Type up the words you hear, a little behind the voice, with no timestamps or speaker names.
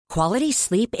Quality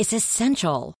sleep is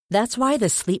essential. That's why the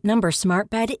Sleep Number Smart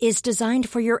Bed is designed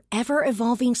for your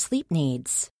ever-evolving sleep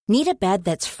needs. Need a bed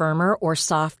that's firmer or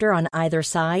softer on either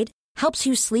side? Helps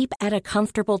you sleep at a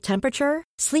comfortable temperature?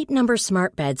 Sleep Number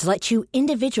Smart Beds let you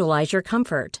individualize your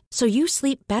comfort, so you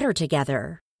sleep better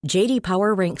together. J.D.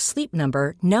 Power ranks Sleep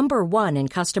Number number 1 in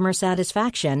customer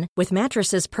satisfaction with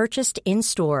mattresses purchased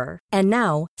in-store. And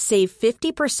now, save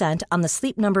 50% on the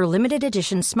Sleep Number Limited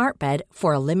Edition Smart Bed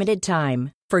for a limited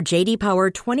time. For J.D. Power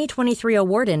 2023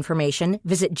 award information,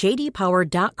 visit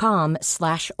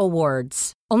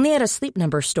jdpower.com/awards. Only at a Sleep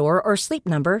Number store or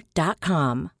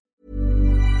sleepnumber.com.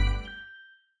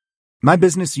 My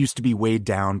business used to be weighed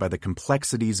down by the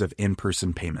complexities of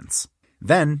in-person payments.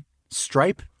 Then,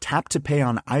 Stripe Tap to Pay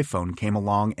on iPhone came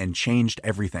along and changed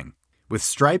everything. With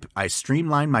Stripe, I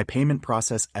streamlined my payment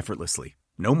process effortlessly.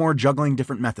 No more juggling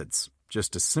different methods.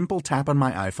 Just a simple tap on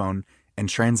my iPhone and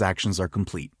transactions are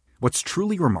complete. What's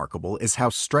truly remarkable is how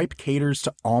Stripe caters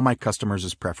to all my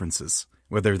customers' preferences.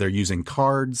 Whether they're using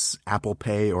cards, Apple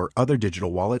Pay, or other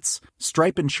digital wallets,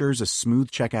 Stripe ensures a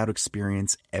smooth checkout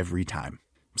experience every time.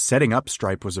 Setting up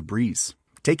Stripe was a breeze,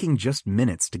 taking just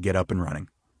minutes to get up and running.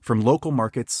 From local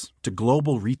markets to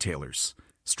global retailers,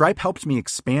 Stripe helped me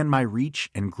expand my reach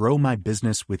and grow my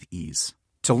business with ease.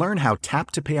 To learn how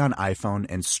Tap to Pay on iPhone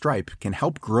and Stripe can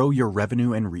help grow your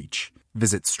revenue and reach,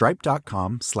 visit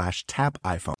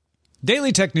stripe.com/tapiphone.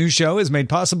 Daily Tech News Show is made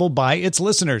possible by its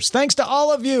listeners. Thanks to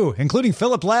all of you, including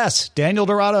Philip Lass, Daniel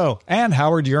Dorado, and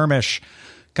Howard Yermish.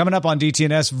 Coming up on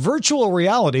DTNS, virtual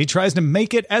reality tries to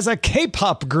make it as a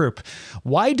K-pop group.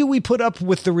 Why do we put up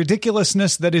with the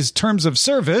ridiculousness that is terms of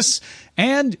service?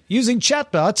 And using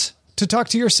chatbots to talk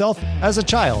to yourself as a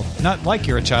child. Not like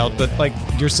you're a child, but like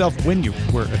yourself when you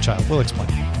were a child. We'll explain.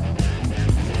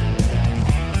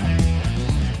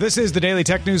 This is the Daily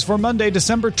Tech News for Monday,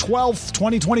 December 12th,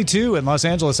 2022. In Los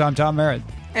Angeles, I'm Tom Merritt.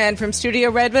 And from Studio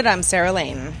Redwood, I'm Sarah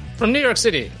Lane. From New York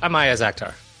City, I'm Ayaz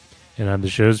Akhtar. And I'm the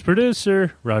show's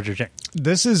producer, Roger Chang.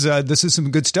 This is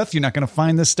some good stuff. You're not going to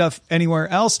find this stuff anywhere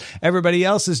else. Everybody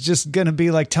else is just going to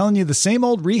be like telling you the same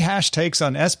old rehashed takes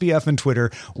on SBF and Twitter.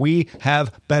 We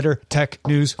have better tech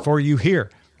news for you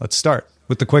here. Let's start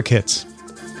with the quick hits.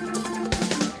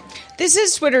 This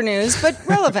is Twitter news, but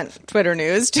relevant Twitter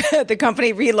news. The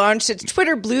company relaunched its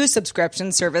Twitter Blue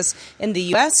subscription service in the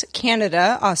U.S.,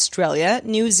 Canada, Australia,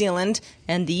 New Zealand,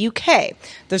 and the UK.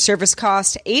 The service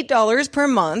costs $8 per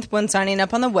month when signing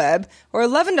up on the web, or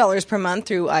 $11 per month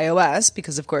through iOS,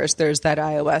 because, of course, there's that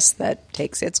iOS that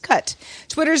takes its cut.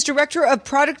 Twitter's Director of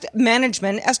Product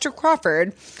Management, Esther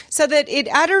Crawford, said that it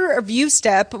added a review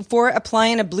step for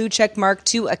applying a blue check mark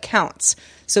to accounts.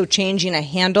 So changing a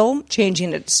handle,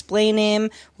 changing a display name,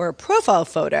 or a profile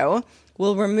photo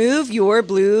will remove your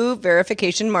blue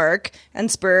verification mark and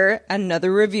spur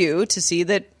another review to see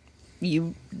that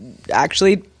you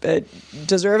actually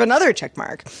deserve another check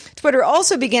mark. Twitter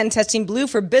also began testing Blue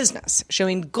for Business,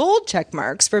 showing gold check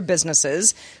marks for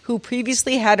businesses who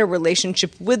previously had a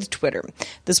relationship with Twitter.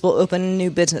 This will open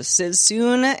new businesses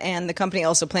soon, and the company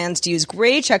also plans to use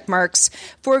gray check marks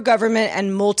for government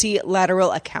and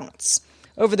multilateral accounts.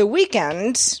 Over the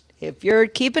weekend, if you're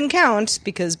keeping count,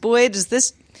 because boy, does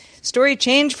this story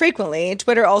change frequently,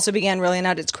 Twitter also began rolling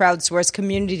out its crowdsourced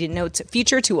community notes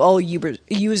feature to all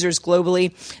users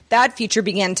globally. That feature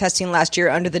began testing last year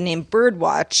under the name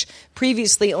Birdwatch.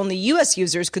 Previously, only U.S.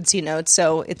 users could see notes,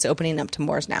 so it's opening up to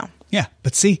more now. Yeah,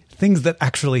 but see, things that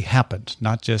actually happened,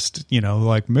 not just,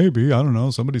 like maybe, I don't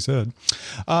know, somebody said.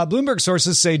 Bloomberg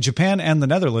sources say Japan and the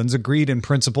Netherlands agreed in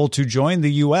principle to join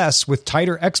the U.S. with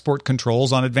tighter export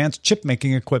controls on advanced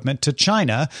chip-making equipment to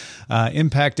China,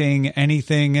 impacting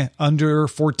anything under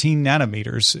 14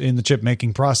 nanometers in the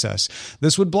chip-making process.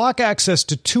 This would block access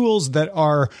to tools that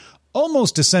are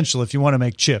almost essential if you want to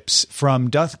make chips, from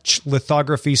Dutch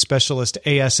lithography specialist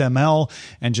ASML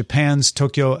and Japan's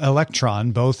Tokyo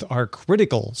Electron. Both are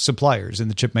critical suppliers in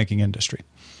the chip-making industry.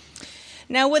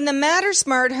 Now, when the Matter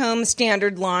Smart Home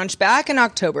standard launched back in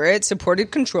October, it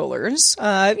supported controllers.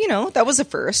 That was a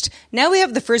first. Now we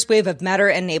have the first wave of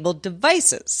Matter-enabled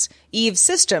devices. Eve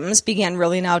Systems began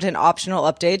rolling out an optional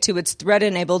update to its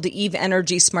Thread-enabled Eve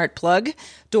Energy Smart Plug,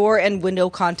 door and window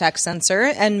contact sensor,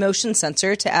 and motion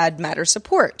sensor to add Matter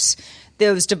support.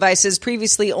 Those devices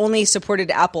previously only supported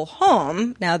Apple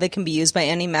Home. Now they can be used by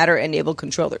any Matter-enabled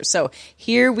controller. So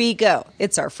here we go.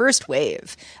 It's our first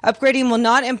wave. Upgrading will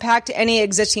not impact any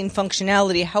existing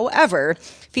functionality. However,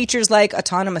 Features like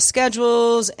autonomous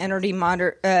schedules, energy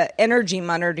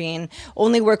monitoring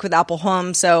only work with Apple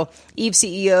Home. So Eve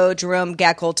CEO Jerome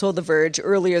Gackel told The Verge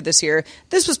earlier this year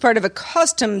this was part of a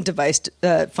custom device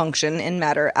function in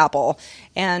Matter Apple,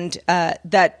 and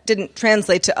that didn't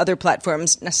translate to other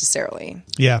platforms necessarily.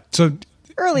 Yeah, so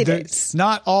early days.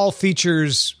 Not all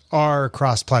features are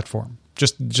cross-platform,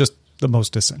 just the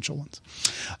most essential ones.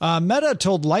 Meta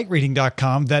told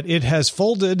LightReading.com that it has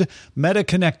folded Meta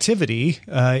Connectivity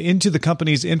into the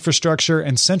company's infrastructure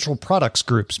and central products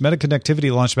groups. Meta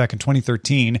Connectivity launched back in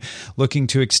 2013, looking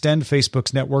to extend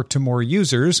Facebook's network to more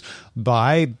users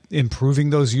by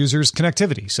improving those users'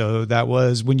 connectivity. So that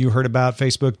was when you heard about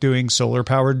Facebook doing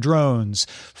solar-powered drones,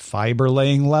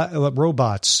 fiber-laying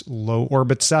robots,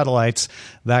 low-orbit satellites,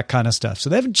 that kind of stuff.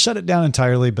 So they haven't shut it down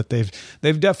entirely, but they've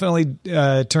definitely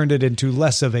turned it into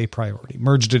less of a priority,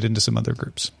 merged it into some other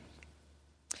groups.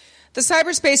 The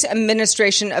Cyberspace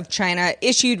Administration of China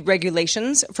issued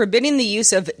regulations forbidding the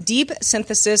use of deep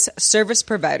synthesis service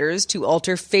providers to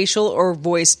alter facial or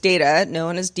voice data,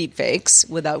 known as deepfakes,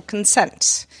 without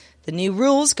consent. The new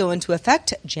rules go into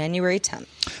effect January 10th.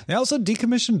 They also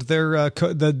decommissioned their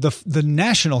the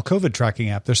national COVID tracking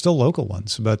app. They're still local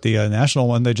ones, but the national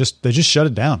one they just shut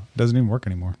it down. It doesn't even work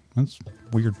anymore. That's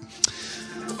weird.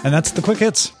 And that's the quick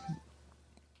hits.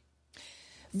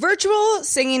 Virtual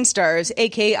singing stars,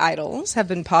 aka idols, have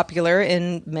been popular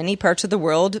in many parts of the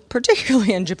world,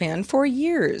 particularly in Japan, for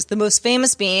years. The most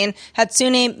famous being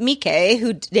Hatsune Miike,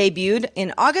 who debuted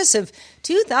in August of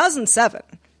 2007.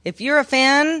 If you're a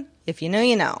fan, if you know,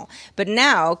 you know. But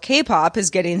now K-pop is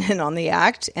getting in on the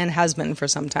act, and has been for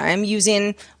some time, using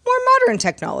more modern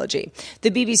technology.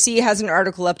 The BBC has an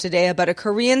article up today about a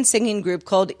Korean singing group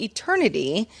called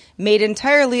Eternity, made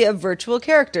entirely of virtual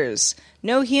characters.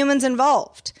 No humans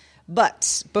involved.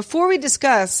 But before we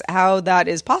discuss how that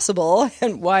is possible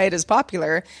and why it is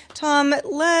popular, Tom,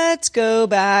 let's go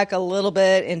back a little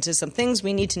bit into some things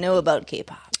we need to know about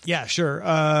K-pop. Yeah, sure.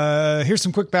 Here's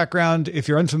some quick background. If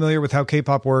you're unfamiliar with how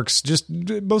K-pop works, just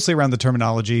mostly around the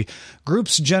terminology,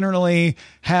 groups generally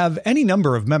have any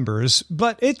number of members,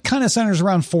 but it kind of centers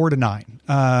around 4 to 9.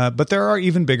 But there are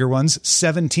even bigger ones.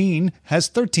 17 has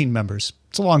 13 members.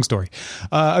 It's a long story.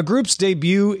 A group's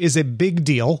debut is a big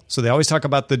deal. So they always talk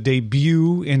about the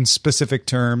debut in specific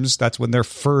terms. That's when they're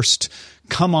first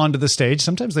come onto the stage.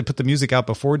 Sometimes they put the music out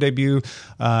before debut,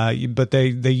 but they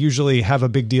usually have a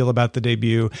big deal about the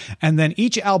debut. And then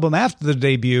each album after the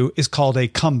debut is called a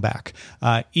comeback.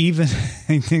 Even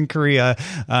in Korea,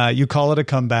 you call it a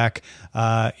comeback,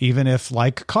 even if,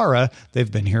 like Kara,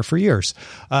 they've been here for years.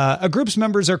 A group's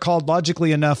members are called,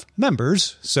 logically enough,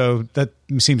 members, so that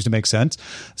seems to make sense.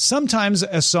 Sometimes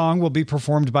a song will be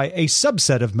performed by a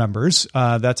subset of members.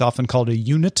 That's often called a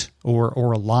unit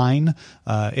or a line.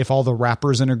 If all the rappers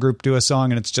in a group do a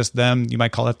song and it's just them, you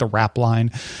might call it the rap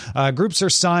line. Groups are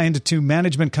signed to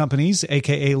management companies,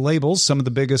 aka labels. Some of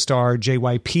the biggest are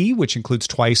JYP, which includes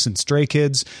Twice and Stray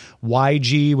Kids,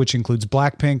 YG, which includes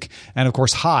Blackpink, and of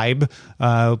course HYBE,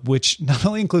 which not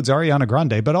only includes Ariana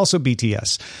Grande, but also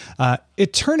BTS.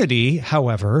 Eternity,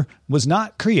 however, was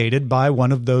not created by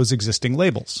one of those existing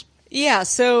labels. Yeah,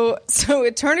 so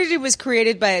Eternity was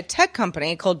created by a tech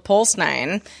company called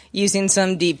Pulse9 using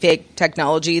some deepfake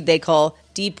technology they call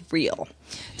Deep Real.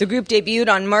 The group debuted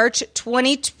on March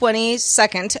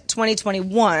 22nd,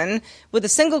 2021, with a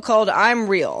single called I'm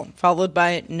Real, followed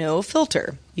by No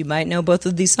Filter. You might know both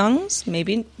of these songs.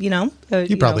 Maybe, you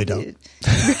probably don't.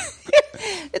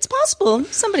 It's possible.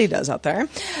 Somebody does out there.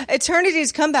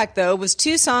 Eternity's comeback, though, was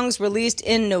 2 songs released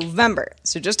in November.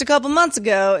 So just a couple months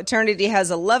ago, Eternity has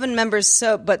 11 members,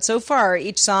 but so far,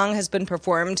 each song has been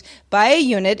performed by a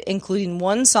unit, including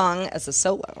one song as a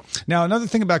solo. Now, another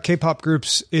thing about K-pop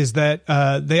groups is that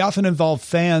they often involve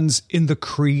fans in the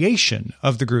creation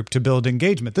of the group to build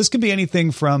engagement. This can be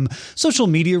anything from social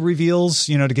media reveals,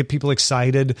 to get people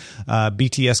excited.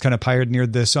 BTS kind of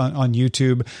pioneered this on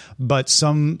YouTube, but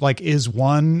some, like Is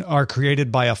One, are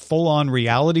created by a full-on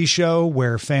reality show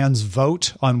where fans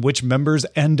vote on which members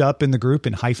end up in the group,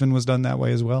 and Hyphen was done that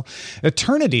way as well.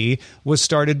 Eternity was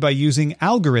started by using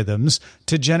algorithms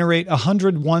to generate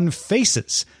 101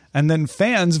 faces, and then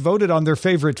fans voted on their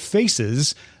favorite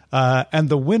faces, and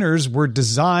the winners were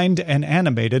designed and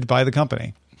animated by the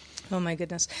company. Oh, my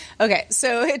goodness. Okay,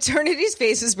 so Eternity's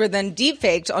faces were then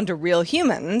deepfaked onto real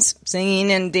humans,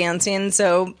 singing and dancing,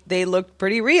 so they looked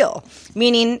pretty real.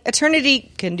 Meaning Eternity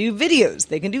can do videos,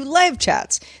 they can do live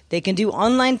chats, they can do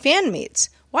online fan meets.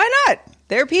 Why not?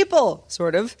 They're people,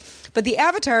 sort of. But the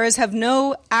avatars have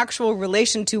no actual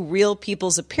relation to real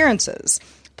people's appearances.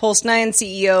 Pulse 9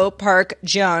 CEO Park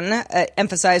Jun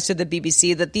emphasized to the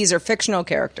BBC that these are fictional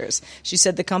characters. She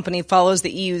said the company follows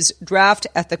the EU's draft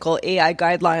ethical AI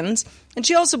guidelines, and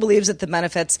she also believes that the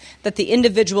benefits that the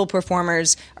individual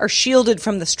performers are shielded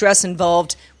from the stress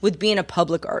involved with being a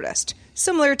public artist.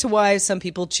 Similar to why some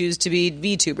people choose to be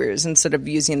VTubers instead of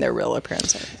using their real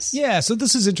appearances. Yeah, so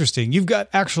this is interesting. You've got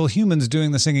actual humans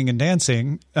doing the singing and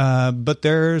dancing, but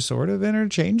they're sort of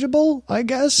interchangeable, I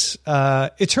guess.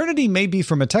 Eternity may be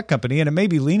from a tech company, and it may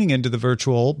be leaning into the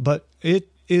virtual, but it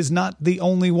is not the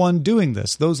only one doing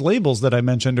this. Those labels that I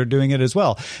mentioned are doing it as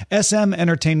well. SM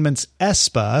Entertainment's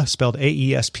Aespa, spelled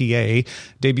AESPA,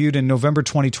 debuted in November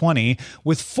 2020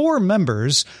 with 4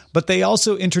 members, but they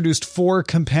also introduced 4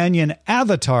 companion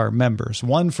avatar members,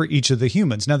 one for each of the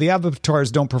humans. Now, the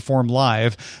avatars don't perform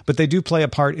live, but they do play a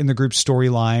part in the group's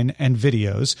storyline and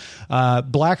videos.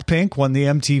 Blackpink won the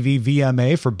MTV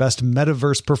VMA for Best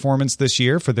Metaverse Performance this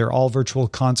year for their all-virtual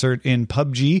concert in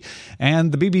PUBG,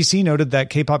 and the BBC noted that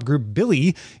K-pop group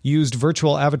Billy used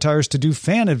virtual avatars to do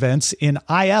fan events in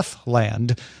IF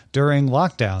land during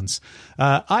lockdowns.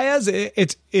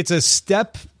 It's a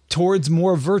step towards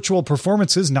more virtual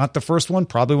performances. Not the first one,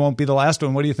 probably won't be the last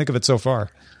one. What do you think of it so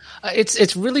far?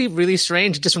 It's really, really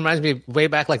strange. It just reminds me way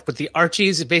back, like with the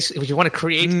Archies. Basically, if you want to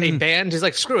create a band, it's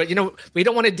like, screw it. We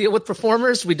don't want to deal with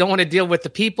performers. We don't want to deal with the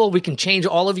people. We can change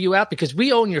all of you out because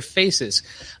we own your faces.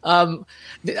 I'm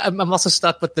also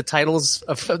stuck with the titles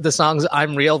of the songs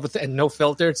 "I'm Real" and "No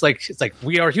Filter." It's like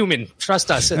we are human. Trust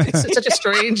us. It's such a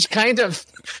strange kind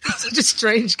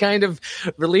of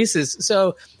releases.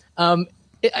 So.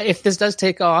 If this does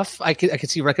take off, I could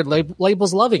see record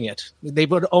labels loving it. They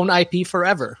would own IP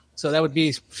forever. So that would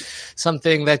be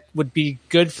something that would be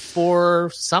good for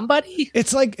somebody.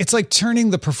 It's like turning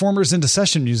the performers into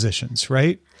session musicians,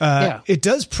 right? It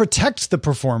does protect the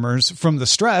performers from the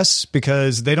stress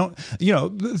because they don't,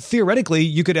 theoretically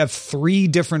you could have 3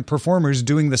 different performers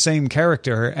doing the same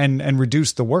character and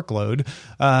reduce the workload.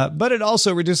 But it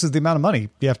also reduces the amount of money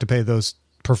you have to pay those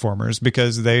performers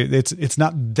because it's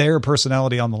not their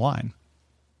personality on the line.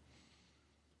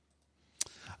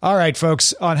 All right,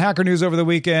 folks. On Hacker News over the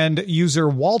weekend, user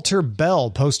Walter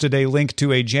Bell posted a link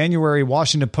to a January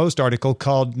Washington Post article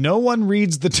called "No One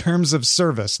Reads the Terms of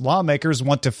Service. Lawmakers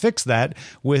Want to Fix That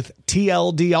with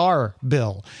TLDR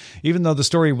Bill." Even though the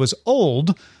story was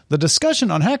old, the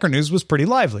discussion on Hacker News was pretty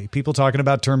lively. People talking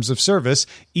about terms of service,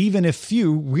 even if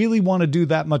few really want to do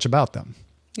that much about them.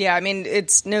 Yeah, I mean,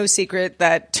 it's no secret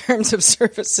that terms of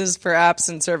services for apps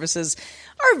and services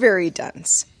are very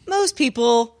dense. Most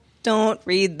people don't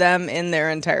read them in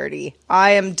their entirety.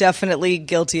 I am definitely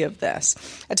guilty of this.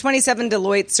 A 2017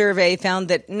 Deloitte survey found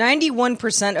that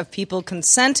 91% of people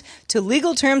consent to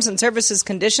legal terms and services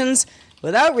conditions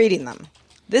without reading them.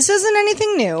 This isn't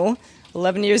anything new.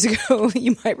 11 years ago,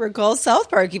 you might recall South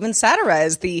Park even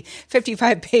satirized the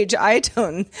 55-page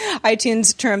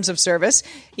iTunes terms of service.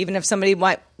 Even if somebody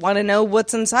might want to know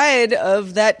what's inside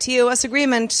of that TOS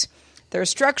agreement, they're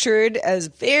structured as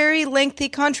very lengthy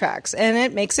contracts, and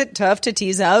it makes it tough to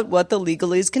tease out what the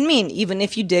legalese can mean, even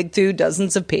if you dig through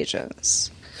dozens of pages.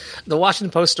 The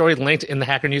Washington Post story linked in the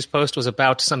Hacker News post was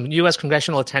about some U.S.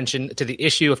 congressional attention to the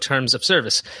issue of terms of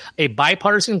service. A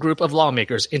bipartisan group of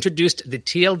lawmakers introduced the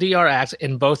TLDR Act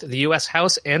in both the U.S.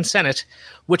 House and Senate,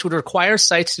 which would require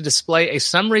sites to display a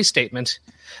summary statement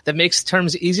that makes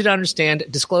terms easy to understand,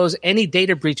 disclose any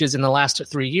data breaches in the last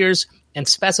 3 years, and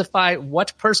specify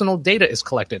what personal data is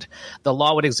collected. The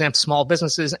law would exempt small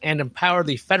businesses and empower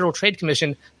the Federal Trade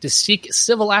Commission to seek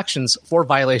civil actions for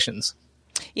violations.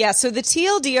 Yeah, so the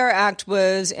TLDR Act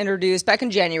was introduced back in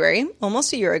January,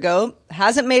 almost a year ago.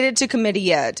 Hasn't made it to committee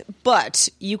yet, but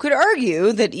you could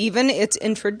argue that even its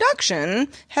introduction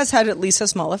has had at least a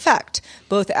small effect.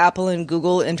 Both Apple and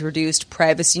Google introduced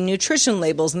privacy nutrition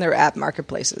labels in their app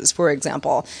marketplaces, for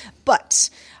example.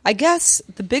 But I guess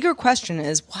the bigger question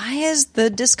is, why is the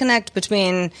disconnect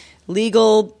between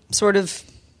legal sort of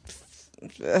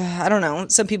I don't know,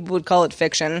 some people would call it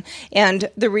fiction, and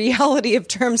the reality of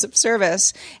terms of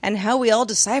service and how we all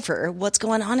decipher what's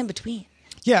going on in between?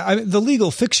 Yeah, I mean, the legal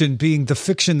fiction being the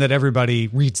fiction that everybody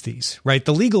reads these, right?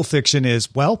 The legal fiction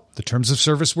is, well, the terms of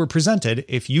service were presented.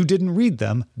 If you didn't read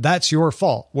them, that's your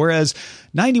fault. Whereas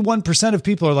 91% of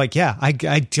people are like, yeah, I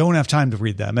don't have time to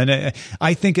read them. And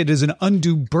I think it is an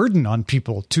undue burden on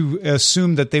people to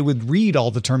assume that they would read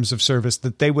all the terms of service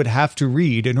that they would have to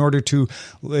read in order to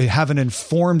have an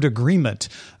informed agreement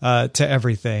to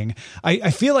everything. I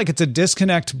feel like it's a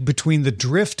disconnect between the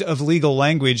drift of legal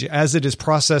language as it is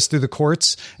processed through the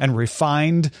courts and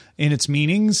refined in its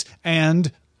meanings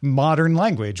and modern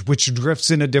language, which drifts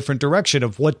in a different direction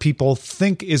of what people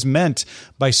think is meant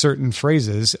by certain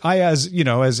phrases. As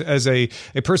a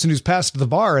person who's passed the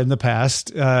bar in the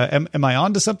past, am I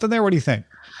onto something there? What do you think?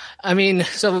 I mean,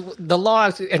 so the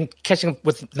law and catching up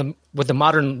with the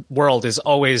modern world is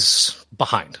always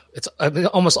behind. It's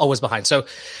almost always behind. So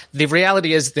the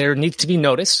reality is there needs to be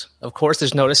notice. Of course,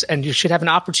 there's notice, and you should have an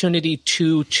opportunity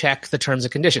to check the terms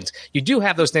and conditions. You do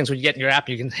have those things when you get in your app,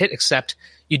 you can hit accept.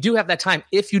 You do have that time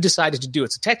if you decided to do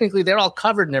it. So technically, they're all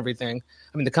covered and everything.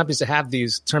 I mean, the companies that have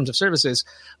these terms of services,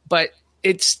 but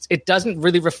it doesn't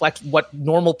really reflect what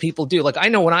normal people do. Like I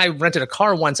know when I rented a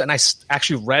car once and I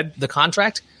actually read the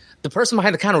contract, the person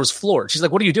behind the counter was floored. She's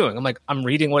like, "What are you doing?" I'm like, "I'm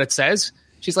reading what it says."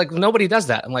 She's like, "Nobody does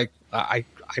that." I'm like, I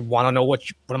want to know what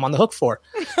I'm on the hook for.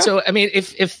 So, I mean,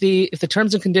 if the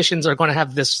terms and conditions are going to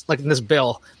have this, like in this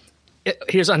bill,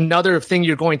 here's another thing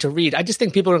you're going to read. I just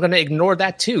think people are going to ignore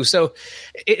that too. So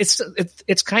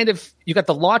it's kind of, you got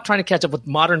the law trying to catch up with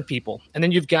modern people, and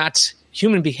then you've got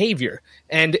human behavior,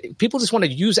 and people just want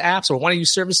to use apps or want to use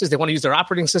services. They want to use their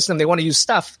operating system. They want to use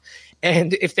stuff.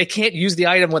 And if they can't use the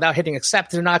item without hitting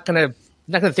accept, they're not going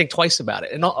to think twice about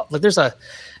it. And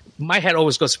my head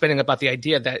always goes spinning about the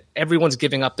idea that everyone's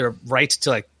giving up their right to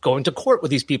like go into court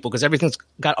with these people because everything's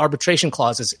got arbitration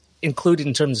clauses included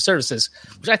in terms of services,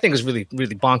 which I think is really,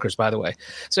 really bonkers, by the way.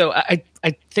 So I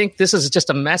think this is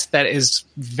just a mess that is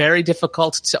very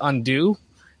difficult to undo,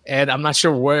 and I'm not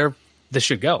sure where this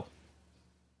should go.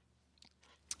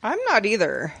 I'm not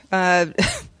either. I'm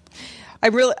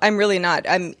really not.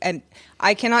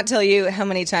 I cannot tell you how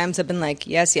many times I've been like,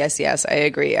 yes, I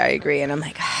agree. And I'm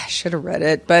like, I should have read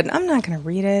it, but I'm not going to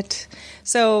read it.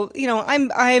 So,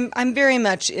 I'm very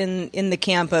much in the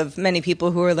camp of many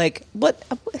people who are like, what?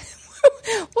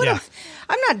 Yeah.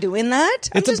 I'm not doing that.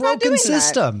 It's a broken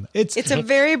system. It's a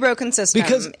very broken system.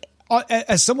 Because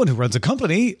as someone who runs a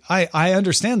company, I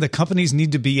understand that companies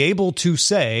need to be able to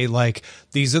say, like,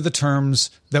 these are the terms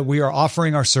that we are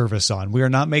offering our service on. We are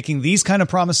not making these kind of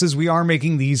promises. We are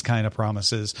making these kind of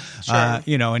promises. Sure.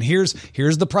 And here's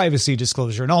the privacy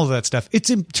disclosure and all of that stuff.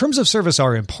 Terms of service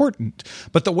are important,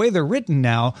 but the way they're written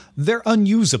now, they're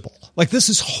unusable. Like this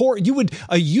is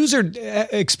a user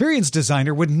experience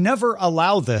designer would never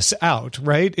allow this out,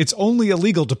 right? It's only a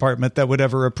legal department that would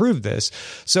ever approve this.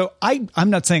 So I'm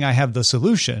not saying I have the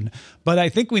solution, but I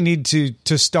think we need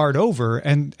to start over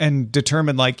and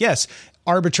determine, like, yes,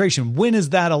 arbitration, when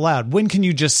is that allowed? When can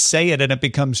you just say it and it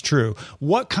becomes true?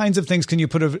 What kinds of things can you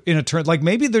put in a term? Like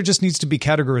maybe there just needs to be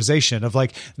categorization of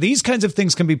like these kinds of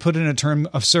things can be put in a term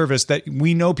of service that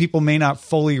we know people may not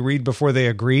fully read before they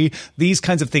agree. These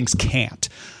kinds of things can't,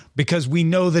 because we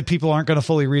know that people aren't going to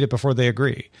fully read it before they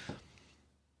agree.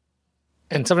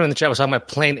 And someone in the chat was talking about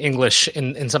plain English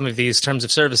in some of these terms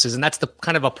of services. And that's the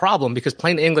kind of a problem, because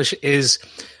plain English is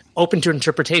open to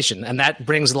interpretation, and that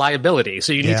brings liability.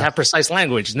 So you need to have precise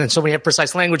language. And then so when you have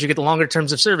precise language, you get the longer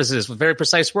terms of services with very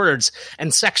precise words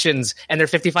and sections, and they're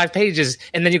 55 pages.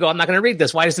 And then you go, I'm not going to read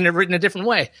this. Why isn't it written a different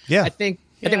way? Yeah. I think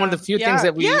one of the few things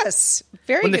that we... Yes,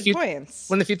 very good points.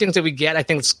 One of the few things that we get, I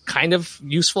think it's kind of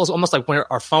useful. It's almost like when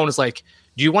our phone is like,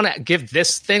 do you want to give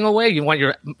this thing away? You want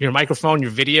your microphone,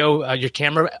 your video, your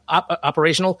camera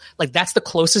operational? Like that's the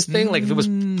closest thing. Like if it was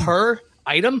per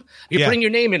item, you're putting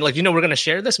your name in, like, we're going to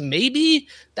share this. Maybe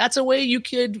that's a way you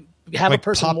could have like a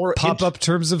person pop up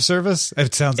terms of service.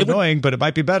 It sounds annoying, but it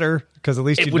might be better because at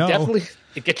least it would definitely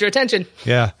get your attention.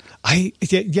 Yeah. I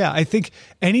think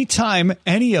anytime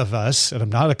any of us, and I'm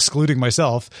not excluding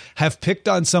myself, have picked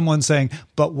on someone saying,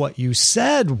 but what you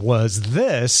said was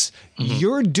this,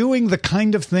 you're doing the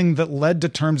kind of thing that led to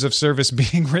terms of service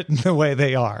being written the way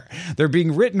they are. They're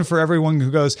being written for everyone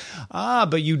who goes,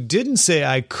 but you didn't say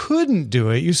I couldn't do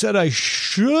it. You said I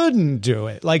shouldn't do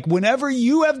it. Like whenever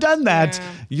you have done that,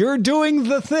 you're doing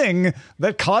the thing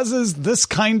that causes this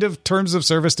kind of terms of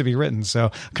service to be written.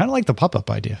 So kind of like the pop-up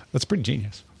idea. That's pretty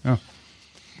genius. Oh.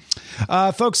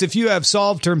 Folks, if you have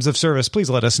solved terms of service, please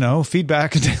let us know.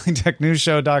 Feedback at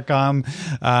dailytechnewsshow.com.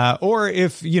 Or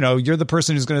if, you're the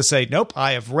person who's going to say, nope,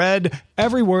 I have read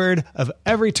every word of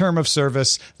every term of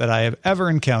service that I have ever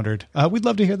encountered. We'd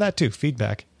love to hear that too.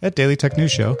 Feedback at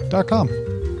dailytechnewsshow.com.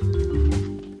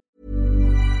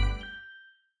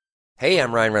 Hey,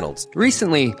 I'm Ryan Reynolds.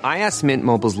 Recently, I asked Mint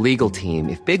Mobile's legal team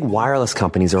if big wireless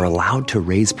companies are allowed to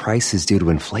raise prices due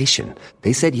to inflation.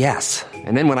 They said yes.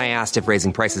 And then when I asked if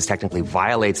raising prices technically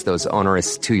violates those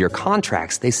onerous 2-year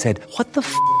contracts, they said, what the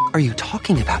f*** are you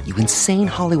talking about, you insane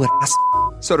Hollywood ass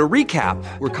f- So to recap,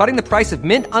 we're cutting the price of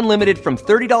Mint Unlimited from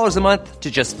 $30 a month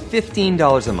to just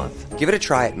 $15 a month. Give it a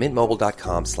try at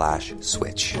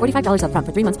mintmobile.com/switch. $45 up front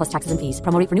for 3 months plus taxes and fees.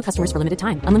 Promo rate for new customers for limited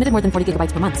time. Unlimited more than 40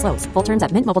 gigabytes per month. Slows full terms at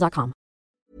mintmobile.com.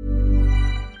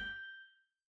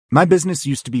 My business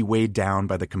used to be weighed down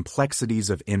by the complexities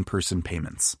of in-person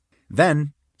payments.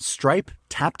 Then, Stripe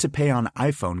Tap to Pay on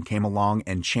iPhone came along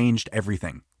and changed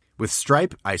everything. With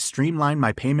Stripe, I streamlined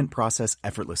my payment process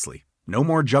effortlessly. No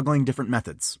more juggling different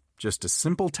methods. Just a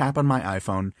simple tap on my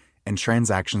iPhone and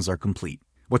transactions are complete.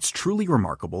 What's truly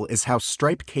remarkable is how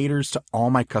Stripe caters to all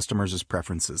my customers'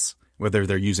 preferences. Whether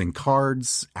they're using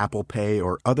cards, Apple Pay,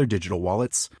 or other digital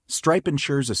wallets, Stripe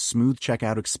ensures a smooth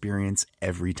checkout experience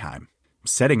every time.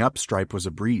 Setting up Stripe was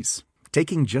a breeze,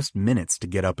 taking just minutes to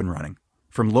get up and running.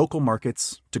 From local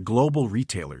markets to global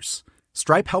retailers,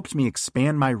 Stripe helped me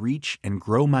expand my reach and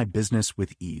grow my business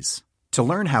with ease. To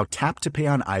learn how Tap to Pay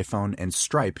on iPhone and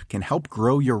Stripe can help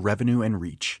grow your revenue and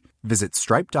reach, visit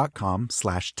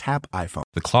stripe.com/tapiphone.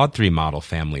 The Claude 3 model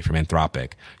family from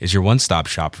Anthropic is your one-stop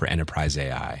shop for enterprise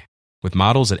AI. With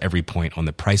models at every point on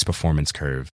the price-performance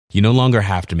curve, you no longer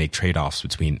have to make trade-offs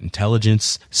between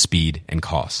intelligence, speed, and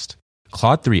cost.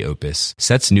 Claude 3 Opus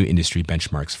sets new industry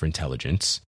benchmarks for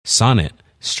intelligence. Sonnet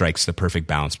strikes the perfect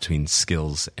balance between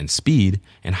skills and speed.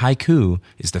 And Haiku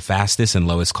is the fastest and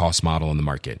lowest cost model in the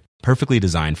market, perfectly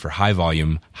designed for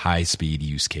high-volume, high-speed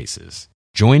use cases.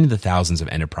 Join the thousands of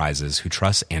enterprises who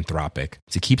trust Anthropic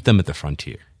to keep them at the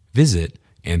frontier. Visit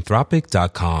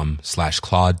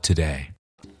anthropic.com/Claude today.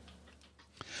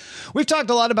 We've talked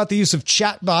a lot about the use of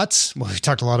chatbots. Well, we've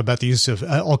talked a lot about the use of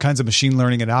all kinds of machine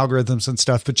learning and algorithms and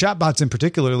stuff, but chatbots in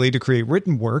particularly to create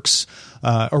written works,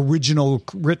 original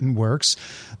written works.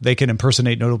 They can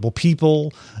impersonate notable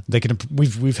people.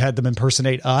 We've had them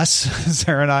impersonate us.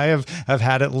 Sarah and I have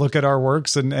had it look at our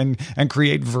works and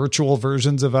create virtual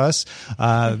versions of us.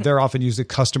 They're often used at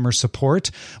customer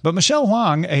support. But Michelle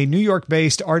Huang, a New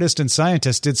York-based artist and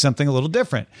scientist, did something a little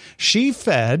different. She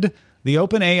fed the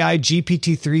OpenAI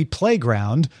GPT-3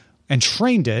 playground and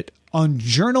trained it on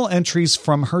journal entries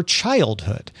from her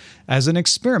childhood as an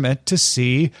experiment to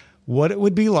see what it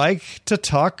would be like to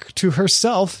talk to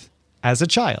herself as a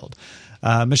child.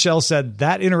 Michelle said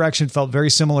that interaction felt very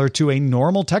similar to a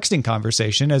normal texting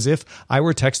conversation, as if I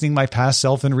were texting my past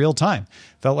self in real time.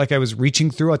 Felt like I was reaching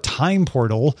through a time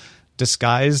portal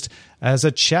disguised as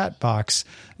a chat box.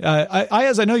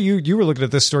 As I know you were looking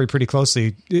at this story pretty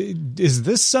closely. Is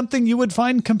this something you would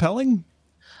find compelling?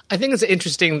 I think it's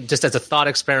interesting just as a thought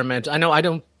experiment. I know I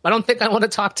don't think I want to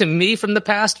talk to me from the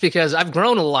past because I've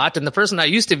grown a lot, and the person I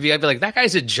used to be, I'd be like, that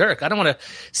guy's a jerk. I don't want to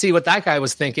see what that guy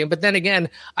was thinking. But then again,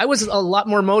 I was a lot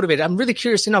more motivated. I'm really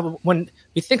curious to know when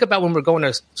we think about when we're going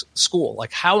to school,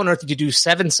 like how on earth did you do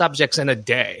 7 subjects in a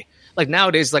day? Like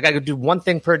nowadays, like I could do one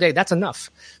thing per day. That's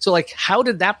enough. So like, how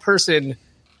did that person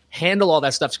handle all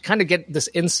that stuff to kind of get this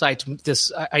insight, this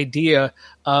idea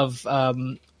of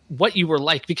what you were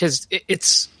like? Because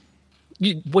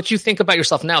what you think about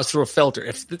yourself now is through a filter.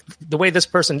 If the way this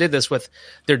person did this with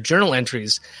their journal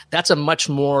entries, that's a much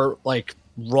more like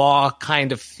raw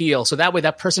kind of feel. So that way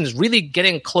that person is really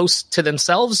getting close to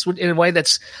themselves in a way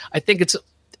that's, I think it's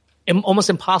almost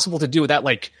impossible to do without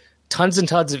like tons and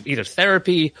tons of either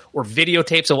therapy or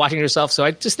videotapes of watching yourself. So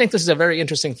I just think this is a very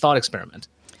interesting thought experiment.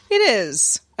 It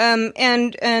is. And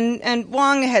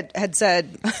Wong had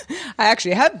said, I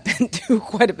actually have been through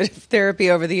quite a bit of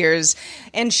therapy over the years,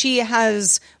 and she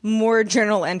has more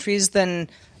journal entries than,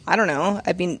 I don't know,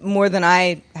 I mean, more than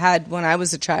I had when I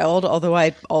was a child, although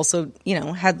I also,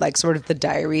 had like sort of the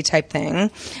diary type thing.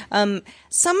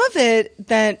 Some of it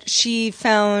that she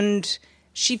found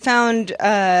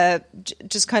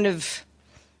just kind of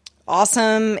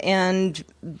awesome and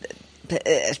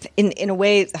in a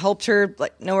way helped her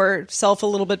like know herself a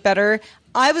little bit better.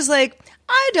 I was like,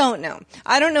 I don't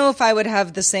know if I would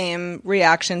have the same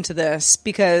reaction to this,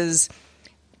 because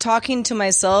talking to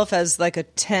myself as like a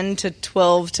 10 to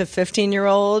 12 to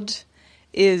 15-year-old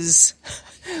is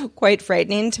quite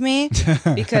frightening to me,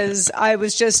 because I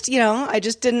was just, I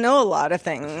just didn't know a lot of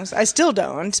things. I still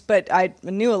don't, but I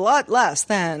knew a lot less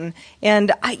then.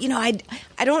 And I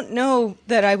don't know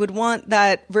that I would want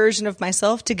that version of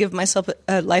myself to give myself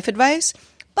life advice,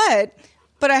 but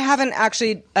I haven't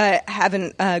actually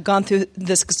gone through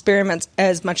this experiment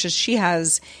as much as she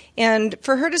has. And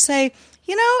for her to say,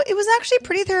 it was actually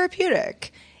pretty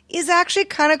therapeutic is actually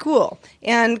kind of cool.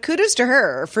 And kudos to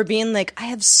her for being like, I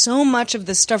have so much of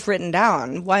this stuff written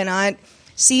down. Why not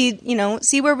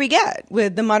see where we get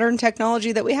with the modern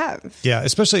technology that we have. Yeah,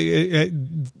 especially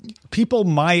people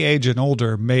my age and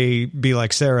older may be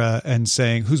like Sarah and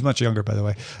saying, who's much younger, by the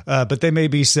way, but they may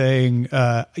be saying,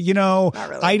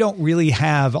 I don't really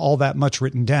have all that much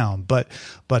written down. But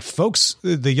folks,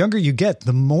 the younger you get,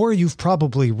 the more you've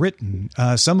probably written,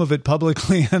 some of it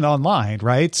publicly and online,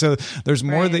 right? So there's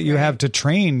more that you have to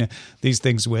train these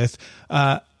things with.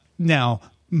 Now,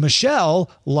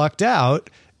 Michelle lucked out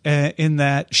in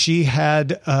that she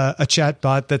had a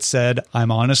chatbot that said,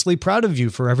 I'm honestly proud of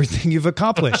you for everything you've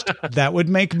accomplished. That would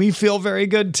make me feel very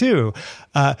good too.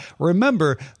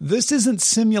 Remember, this isn't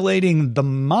simulating the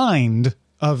mind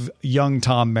of young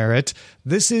Tom Merritt.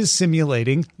 This is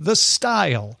simulating the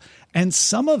style. And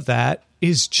some of that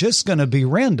is just going to be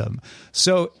random.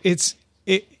 So it's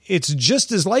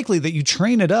just as likely that you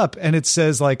train it up and it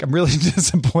says, like, I'm really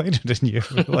disappointed in you.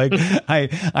 Like,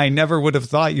 I never would have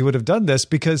thought you would have done this,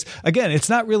 because, again, it's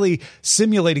not really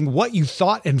simulating what you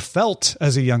thought and felt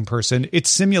as a young person. It's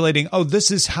simulating, oh,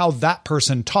 this is how that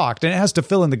person talked, and it has to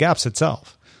fill in the gaps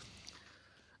itself.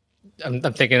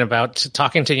 I'm thinking about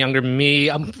talking to younger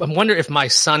me. I'm wondering if my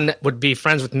son would be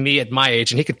friends with me at my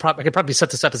age, and I could probably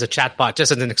set this up as a chatbot,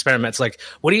 just as an experiment. It's like,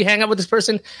 what do you hang out with this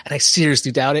person? And I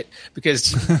seriously doubt it,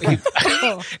 because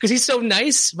he's so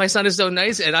nice. My son is so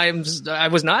nice, and I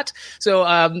was not.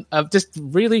 So just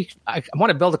really, I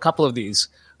want to build a couple of these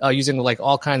using like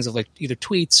all kinds of like either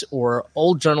tweets or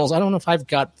old journals. I don't know if I've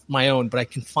got my own, but I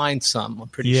can find some. I'm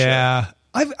pretty sure. Yeah.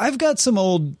 I've got some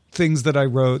old things that I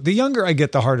wrote. The younger I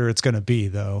get, the harder it's going to be,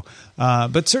 though.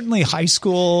 But certainly high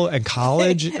school and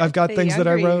college, I've got things that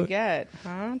I wrote.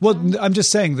 Well, I'm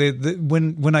just saying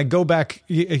when I go back,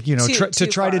 to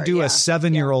try to do a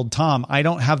 7-year-old Tom, I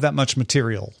don't have that much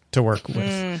material to work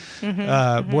with.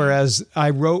 Whereas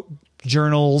I wrote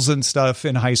journals and stuff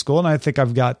in high school, and I think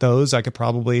I've got those. I could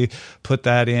probably put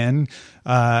that in.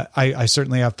 I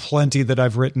certainly have plenty that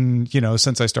I've written,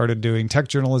 since I started doing tech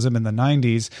journalism in the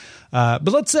 90s. But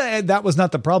let's say that was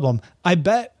not the problem. I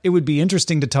bet it would be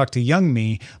interesting to talk to young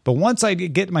me, but once I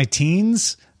get my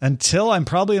teens, until I'm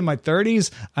probably in my 30s,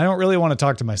 I don't really want to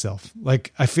talk to myself.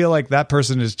 Like, I feel like that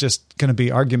person is just going to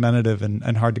be argumentative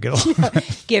and hard to get along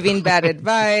with. Giving bad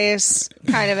advice,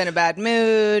 kind of in a bad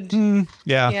mood.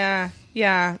 Yeah.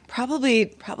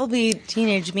 Probably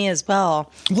teenage me as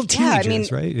well. Well,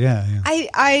 teenagers, right? Yeah.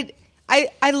 I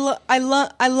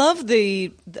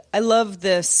love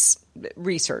this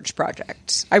research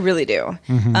project. I really do.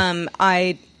 Mm-hmm.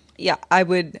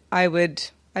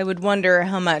 I would wonder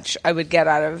how much I would get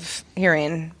out of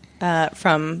hearing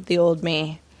from the old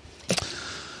me.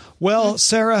 Well,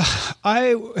 Sarah,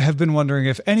 I have been wondering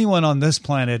if anyone on this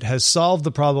planet has solved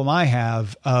the problem I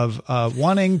have of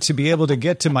wanting to be able to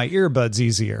get to my earbuds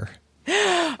easier.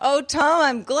 Oh, Tom,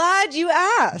 I'm glad you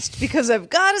asked, because I've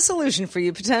got a solution for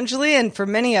you potentially, and for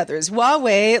many others.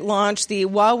 Huawei launched the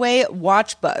Huawei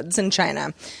Watch Buds in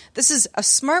China. This is a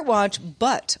smartwatch,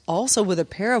 but also with a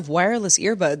pair of wireless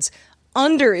earbuds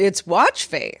under its watch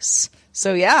face.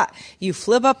 So yeah, you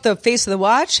flip up the face of the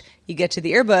watch, you get to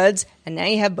the earbuds, and now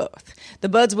you have both. The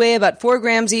buds weigh about 4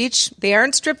 grams each. They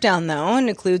aren't stripped down, though, and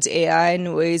includes AI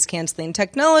noise-canceling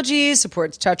technology,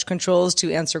 supports touch controls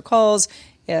to answer calls,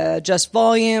 adjust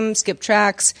volume, skip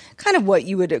tracks, kind of what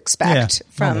you would expect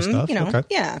from, Okay.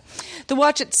 Yeah. The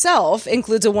watch itself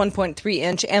includes a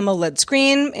 1.3-inch AMOLED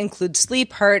screen, includes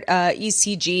sleep, heart,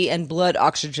 ECG, and blood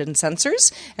oxygen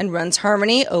sensors, and runs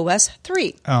Harmony OS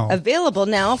 3. Oh. Available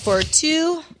now for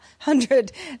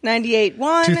 298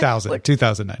 won.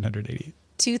 2,980.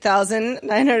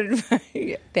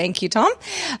 2,900. Thank you, Tom.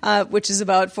 Which is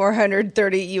about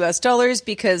 $430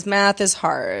 because math is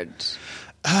hard.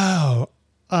 Oh,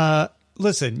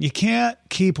 listen, you can't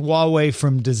keep Huawei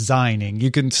from designing. You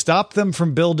can stop them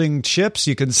from building chips.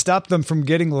 You can stop them from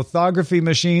getting lithography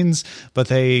machines, but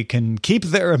they can keep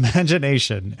their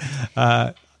imagination.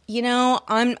 I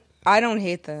don't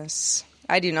hate this.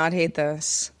 I do not hate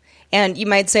this. And you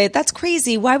might say, that's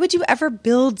crazy. Why would you ever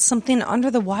build something under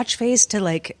the watch face to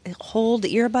like hold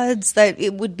earbuds? That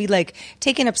it would be like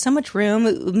taking up so much room.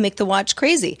 It would make the watch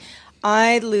crazy.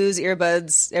 I lose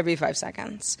earbuds every 5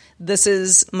 seconds. This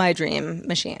is my dream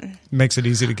machine. Makes it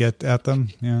easy to get at them.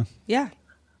 Yeah. Yeah.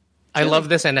 I love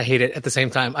this and I hate it at the same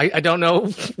time. I don't know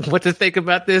what to think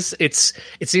about this. It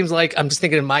seems like I'm just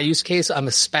thinking in my use case, I'm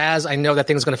a spaz. I know that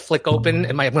thing's going to flick open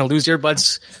and I'm going to lose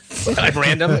earbuds at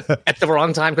random at the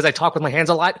wrong time because I talk with my hands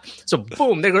a lot. So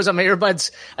boom, there goes on my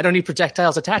earbuds. I don't need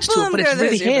projectiles attached to it, but it's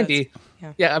really handy.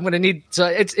 Yeah, I'm going to need. So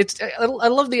I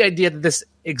love the idea that this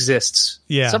exists.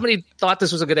 Yeah. Somebody thought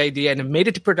this was a good idea and it made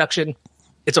it to production.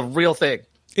 It's a real thing.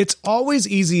 It's always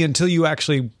easy until you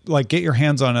actually like get your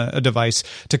hands on a device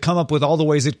to come up with all the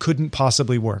ways it couldn't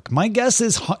possibly work. My guess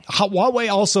is Huawei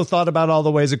also thought about all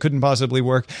the ways it couldn't possibly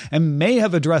work and may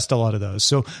have addressed a lot of those.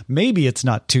 So maybe it's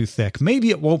not too thick. Maybe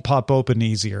it won't pop open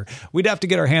easier. We'd have to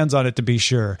get our hands on it to be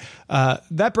sure.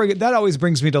 That always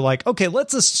brings me to like, okay,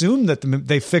 let's assume that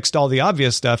they fixed all the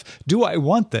obvious stuff. Do I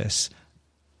want this?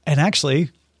 And actually,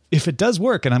 if it does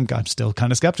work, and I'm still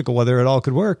kind of skeptical whether it all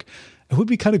could work, it would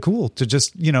be kind of cool to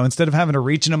just, instead of having to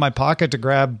reach into my pocket to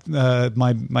grab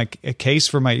my case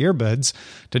for my earbuds,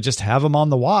 to just have them on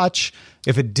the watch.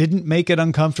 If it didn't make it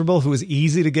uncomfortable, if it was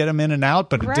easy to get them in and out,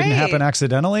 but it didn't happen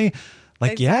accidentally,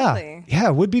 like, exactly. yeah,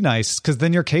 it would be nice because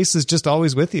then your case is just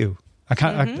always with you.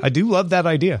 I do love that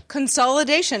idea.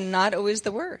 Consolidation, not always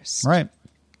the worst. Right.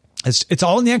 It's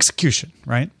all in the execution,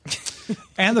 right?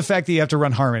 And the fact that you have to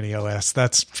run Harmony OS.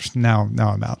 That's now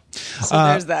I'm out. So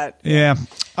there's that. Yeah.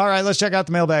 All right, let's check out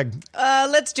the mailbag.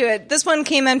 Let's do it. This one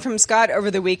came in from Scott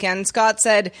over the weekend. Scott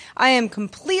said, I am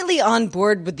completely on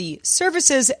board with the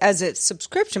services as a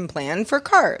subscription plan for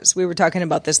cars. We were talking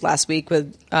about this last week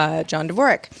with John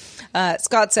Dvorak.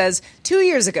 Scott says, 2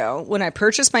 years ago, when I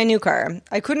purchased my new car,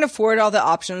 I couldn't afford all the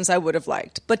options I would have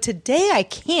liked. But today I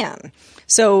can.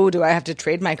 So do I have to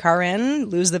trade my car in,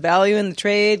 lose the value in the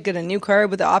trade, get a new car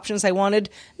with the options I wanted?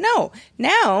 No.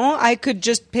 Now I could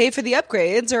just pay for the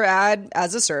upgrades or add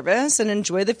as a service and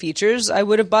enjoy the features I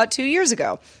would have bought 2 years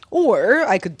ago. Or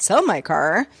I could sell my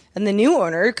car and the new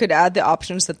owner could add the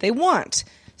options that they want.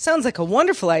 Sounds like a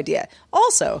wonderful idea.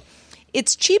 Also,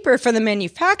 it's cheaper for the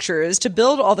manufacturers to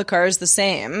build all the cars the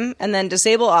same and then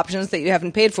disable options that you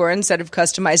haven't paid for instead of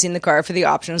customizing the car for the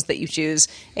options that you choose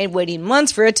and waiting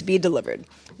months for it to be delivered.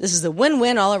 This is a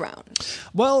win-win all around.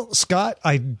 Well, Scott,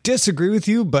 I disagree with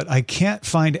you, but I can't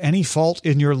find any fault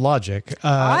in your logic.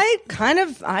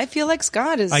 I feel like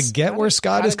Scott is... I get where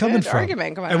Scott is coming from.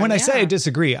 And when I say I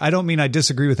disagree, I don't mean I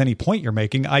disagree with any point you're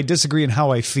making. I disagree in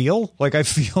how I feel. Like I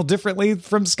feel differently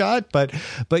from Scott, but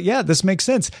yeah, this makes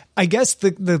sense. I guess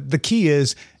the key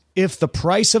is if the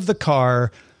price of the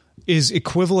car is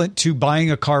equivalent to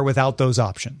buying a car without those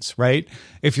options, right?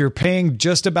 If you're paying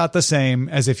just about the same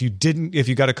as if you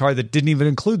got a car that didn't even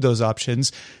include those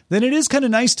options, then it is kind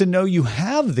of nice to know you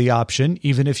have the option,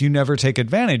 even if you never take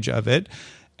advantage of it.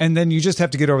 And then you just have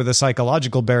to get over the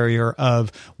psychological barrier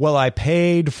of, well, I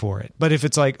paid for it. But if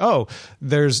it's like, oh,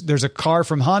 there's a car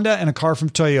from Honda and a car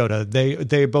from Toyota.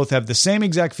 They both have the same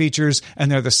exact features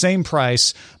and they're the same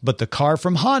price, but the car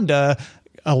from Honda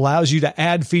allows you to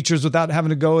add features without having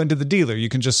to go into the dealer. You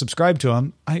can just subscribe to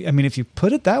them. I mean, if you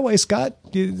put it that way, Scott,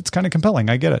 it's kind of compelling.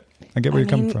 I get it. I get where you're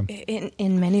coming from.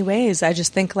 In many ways, I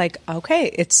just think like, okay,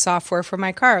 it's software for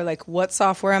my car. Like, what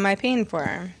software am I paying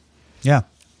for? Yeah.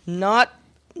 Not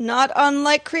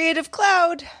unlike Creative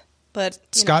Cloud, but...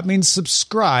 Scott means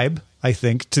subscribe, I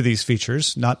think, to these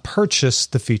features, not purchase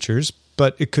the features,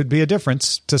 but it could be a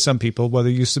difference to some people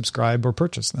whether you subscribe or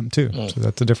purchase them too. So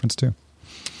that's a difference too.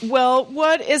 Well,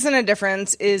 what isn't a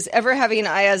difference is ever having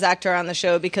Ayaz Akhtar on the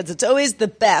show because it's always the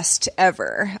best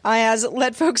ever. Ayaz,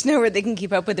 let folks know where they can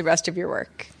keep up with the rest of your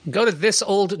work. Go to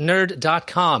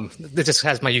thisoldnerd.com. This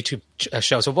has my YouTube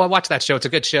show, so watch that show. It's a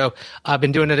good show. I've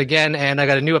been doing it again, and I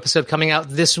got a new episode coming out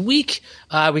this week.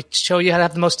 We show you how to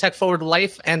have the most tech-forward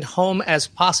life and home as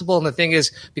possible. And the thing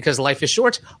is, because life is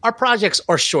short, our projects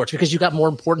are short because you got more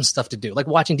important stuff to do, like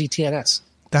watching DTNS.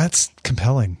 That's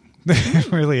compelling.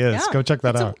 It really is. Yeah, go check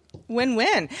that out.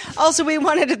 Win-win. Also, we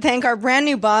wanted to thank our brand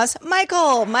new boss,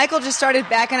 Michael. Michael just started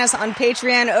backing us on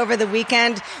Patreon over the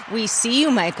weekend. We see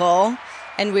you, Michael.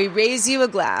 And we raise you a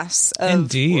glass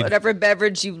of whatever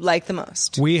beverage you like the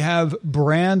most. We have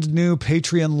brand new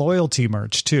Patreon loyalty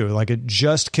merch, too. Like it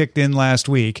just kicked in last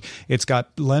week. It's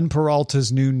got Len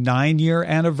Peralta's new 9-year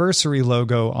anniversary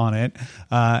logo on it.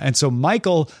 And so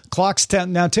Michael, clock's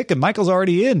now ticking. Michael's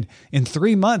already in. In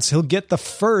 3 months, he'll get the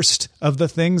first of the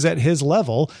things at his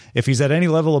level. If he's at any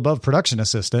level above production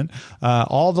assistant,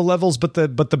 all the levels but the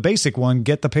basic one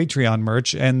get the Patreon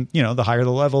merch. And, the higher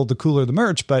the level, the cooler the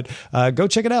merch. But go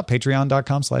check it out,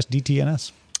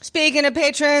 patreon.com/DTNS. Speaking of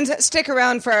patrons, stick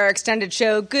around for our extended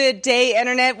show, Good Day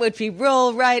Internet, which we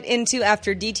roll right into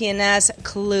after DTNS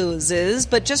closes.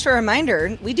 But just a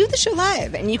reminder, we do the show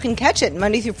live, and you can catch it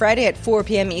Monday through Friday at 4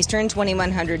 p.m. Eastern,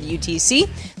 2100 UTC.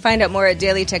 Find out more at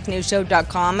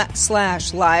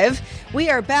dailytechnewsshow.com/live. We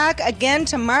are back again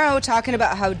tomorrow talking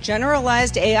about how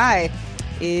generalized AI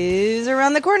is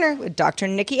around the corner with Dr.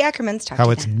 Nikki Ackermans.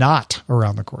 How it's not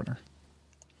around the corner.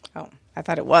 I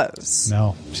thought it was.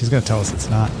 No, she's going to tell us it's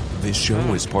not. This show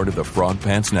is part of the Frog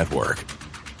Pants Network.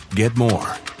 Get more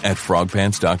at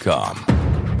frogpants.com.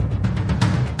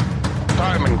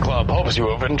 Diamond Club. Club hopes you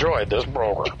have enjoyed this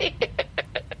program.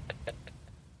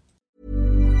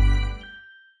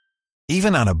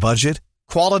 Even on a budget,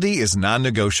 quality is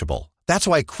non-negotiable. That's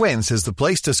why Quince is the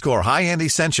place to score high-end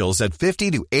essentials at 50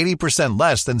 to 80%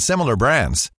 less than similar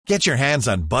brands. Get your hands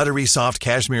on buttery soft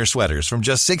cashmere sweaters from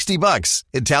just $60,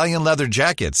 Italian leather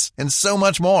jackets, and so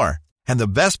much more. And the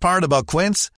best part about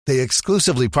Quince, they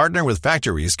exclusively partner with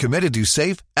factories committed to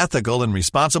safe, ethical, and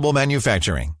responsible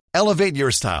manufacturing. Elevate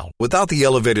your style without the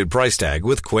elevated price tag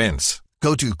with Quince.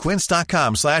 Go to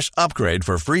quince.com/upgrade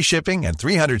for free shipping and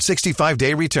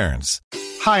 365-day returns.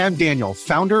 Hi, I'm Daniel,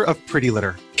 founder of Pretty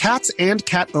Litter. Cats and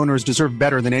cat owners deserve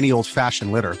better than any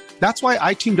old-fashioned litter. That's why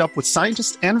I teamed up with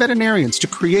scientists and veterinarians to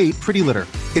create Pretty Litter.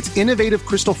 Its innovative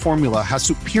crystal formula has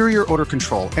superior odor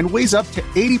control and weighs up to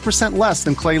 80% less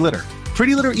than clay litter.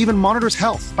 Pretty Litter even monitors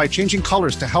health by changing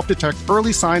colors to help detect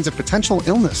early signs of potential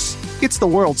illness. It's the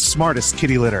world's smartest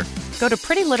kitty litter. Go to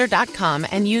prettylitter.com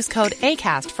and use code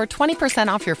ACAST for 20%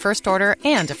 off your first order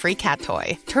and a free cat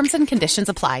toy. Terms and conditions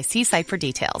apply. See site for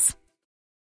details.